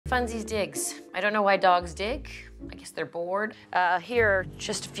Funsies digs. I don't know why dogs dig. I guess they're bored. Here are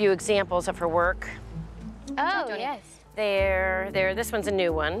just a few examples of her work. Oh, yes. This one's a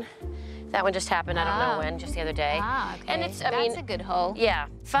new one. That one just happened, I don't know when, just the other day. Ah, okay. And That's a good haul. Yeah.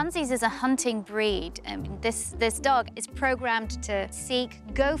 Funsies is a hunting breed. I mean, this dog is programmed to seek,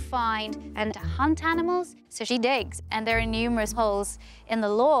 go find, and hunt animals. So she digs, and there are numerous holes in the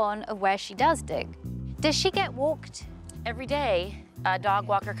lawn of where she does dig. Does she get walked? Every day, a dog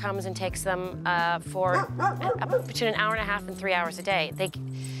walker comes and takes them for between an hour and a half and 3 hours a day. They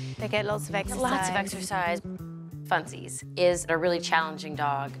get lots of exercise. Lots of exercise. Funsies is a really challenging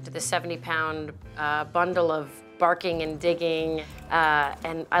dog. The 70-pound bundle of barking and digging,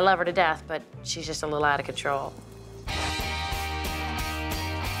 and I love her to death, but she's just a little out of control.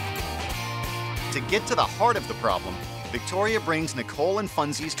 To get to the heart of the problem, Victoria brings Nicole and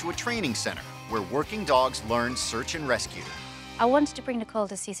Funsies to a training center where working dogs learn search and rescue. I wanted to bring Nicole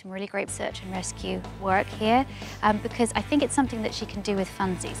to see some really great search and rescue work here because I think it's something that she can do with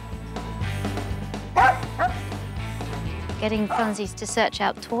Funsies. Getting Funsies to search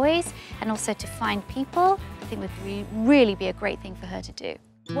out toys and also to find people, I think would really be a great thing for her to do.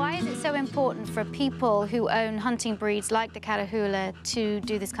 Why is it so important for people who own hunting breeds like the Catahoula to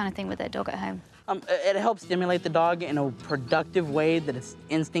do this kind of thing with their dog at home? It helps stimulate the dog in a productive way that its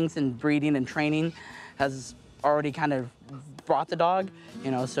instincts and breeding and training has already kind of brought the dog,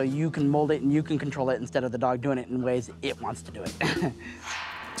 you know, so you can mold it and you can control it instead of the dog doing it in ways it wants to do it.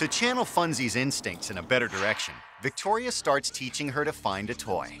 To channel Funsies' instincts in a better direction, Victoria starts teaching her to find a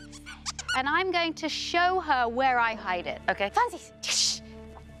toy. And I'm going to show her where I hide it. Okay. Funsies, shh.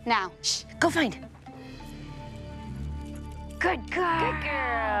 Now, shh. Go find. Good girl. Good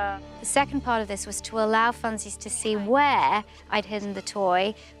girl. The second part of this was to allow Funsies to see where I'd hidden the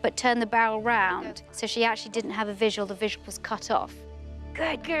toy, but turn the barrel round. So she actually didn't have a visual. The visual was cut off.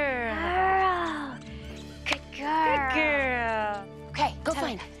 Good girl. Good girl. Good girl. Okay, Go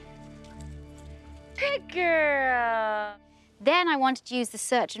find. Good girl. Then I wanted to use the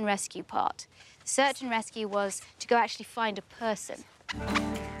search and rescue part. Search and rescue was to go actually find a person.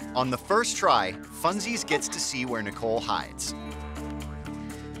 On the first try, Funsies gets to see where Nicole hides.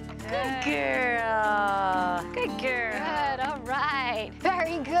 Good girl. Good girl. Good, all right.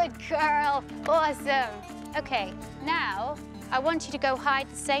 Very good, girl. Awesome. Okay, now I want you to go hide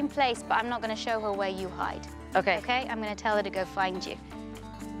the same place, but I'm not going to show her where you hide. Okay. Okay, I'm going to tell her to go find you.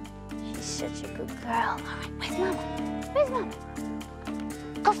 She's such a good girl. All right, where's Mama? Where's Mama?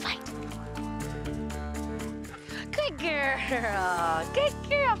 Go find. Good girl. Good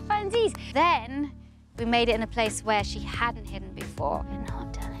girl, Funsies. Then we made it in a place where she hadn't hidden before. No,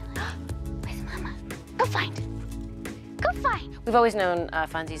 darling. Where's Mama? Go find. Go find. We've always known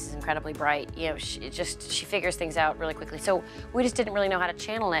Funsies is incredibly bright. You know, she figures things out really quickly. So we just didn't really know how to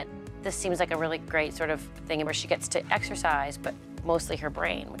channel it. This seems like a really great sort of thing where she gets to exercise, but mostly her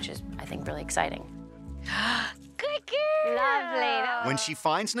brain, which is, I think, really exciting. Good girl. Lovely. When she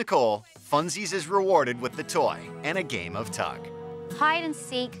finds Nicole, Funsies is rewarded with the toy and a game of tug. Hide and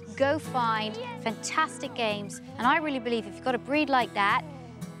seek, go find, fantastic games. And I really believe if you've got a breed like that,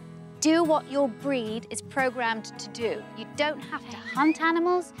 do what your breed is programmed to do. You don't have to hunt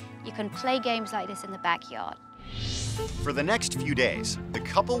animals. You can play games like this in the backyard. For the next few days, the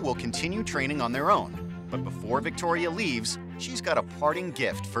couple will continue training on their own. But before Victoria leaves, she's got a parting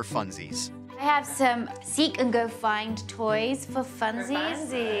gift for Funsies. I have some seek and go find toys for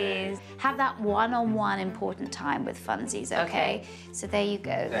Funsies. Have that one-on-one important time with Funsies, okay? So there you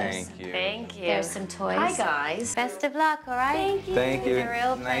go. Thank you. Thank you. There's some toys. Hi, guys. Best of luck, all right? Thank you. Thank you. It's been a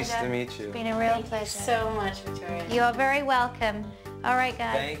real pleasure. Nice to meet you. It's been a real pleasure. So much, Victoria. You are very welcome. All right,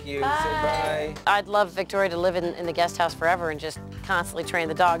 guys. Thank you. Bye. Say bye. I'd love Victoria to live in the guest house forever and just constantly train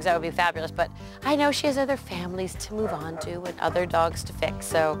the dogs. That would be fabulous. But I know she has other families to move on to and other dogs to fix.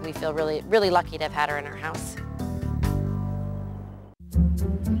 So we feel really, really lucky to have had her in our house.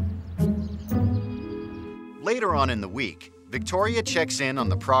 Later on in the week, Victoria checks in on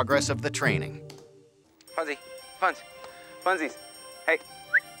the progress of the training. Funsie. Funsies. Hey.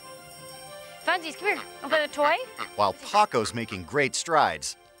 Funsies, come here. Want to play the toy? While Paco's making great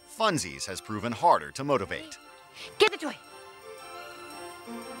strides, Funsies has proven harder to motivate. Get the toy.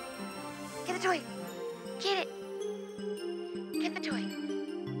 Get the toy. Get it. Get the toy.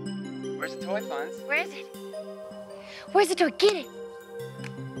 Where's the toy, Funz? Where is it? Where's the toy? Get it.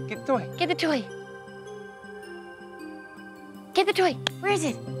 Get the toy. Get the toy. Get the toy. Where is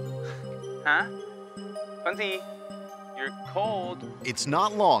it? Huh? Funsie, you're cold. It's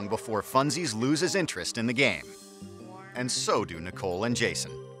not long before Funsies loses interest in the game. And so do Nicole and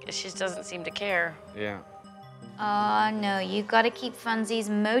Jason. She just doesn't seem to care. Yeah. Oh, no, you've got to keep Funsies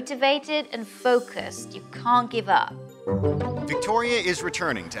motivated and focused. You can't give up. Victoria is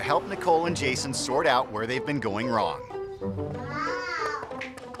returning to help Nicole and Jason sort out where they've been going wrong.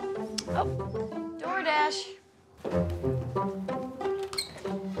 Oh, DoorDash.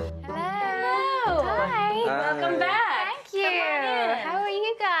 Hello. Hi. Welcome back. Thank you. How are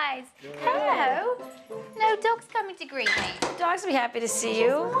you guys? Hello. No dog's coming to greet me. Dogs will be happy to see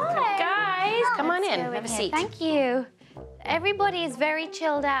you. Hi. Guys, come on Let's in. go Have a here. seat. Thank you. Everybody is very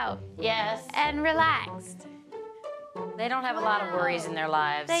chilled out Yes. and relaxed. They don't have a lot of worries in their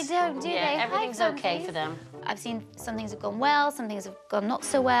lives. They don't, do Yeah, they? Hi, everything's okay Funsies. for them. I've seen some things have gone well, some things have gone not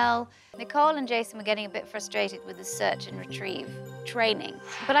so well. Nicole and Jason were getting a bit frustrated with the search and retrieve training.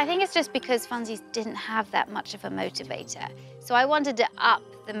 But I think it's just because Funsies didn't have that much of a motivator. So I wanted to up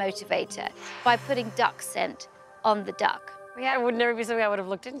the motivator by putting duck scent on the duck. Yeah, it would never be something I would have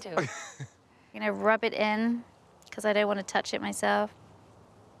looked into. You know, rub it in, because I don't want to touch it myself.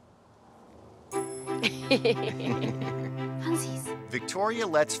 Funsies. Victoria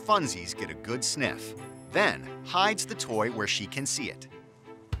lets Funsies get a good sniff, then hides the toy where she can see it.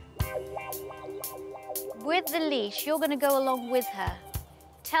 With the leash, you're going to go along with her.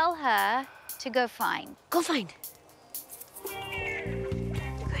 Tell her to go find. Go find.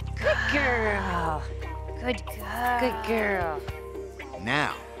 Good Girl. Good girl. Good girl.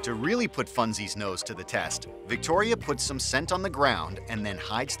 Now, to really put Funsies' nose to the test, Victoria puts some scent on the ground and then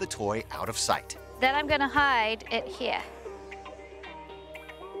hides the toy out of sight. Then I'm going to hide it here.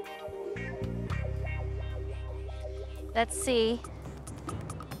 Let's see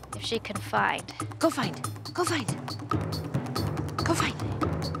if she can find. Go find. Go find. Go find.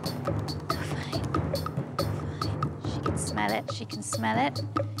 Go find. She can smell it. She can smell it.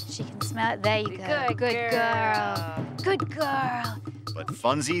 She can smell it. There you go. Good girl. Good girl. But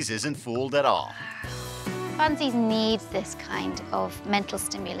Funsies isn't fooled at all. Funsies needs this kind of mental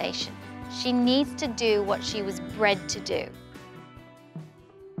stimulation. She needs to do what she was bred to do.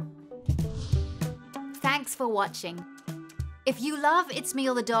 Thanks for watching. If you love It's Me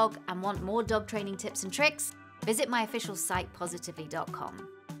or the Dog and want more dog training tips and tricks, visit my official site, positively.com.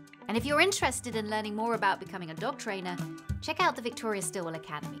 And if you're interested in learning more about becoming a dog trainer, check out the Victoria Stilwell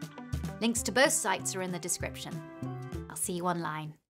Academy. Links to both sites are in the description. I'll see you online.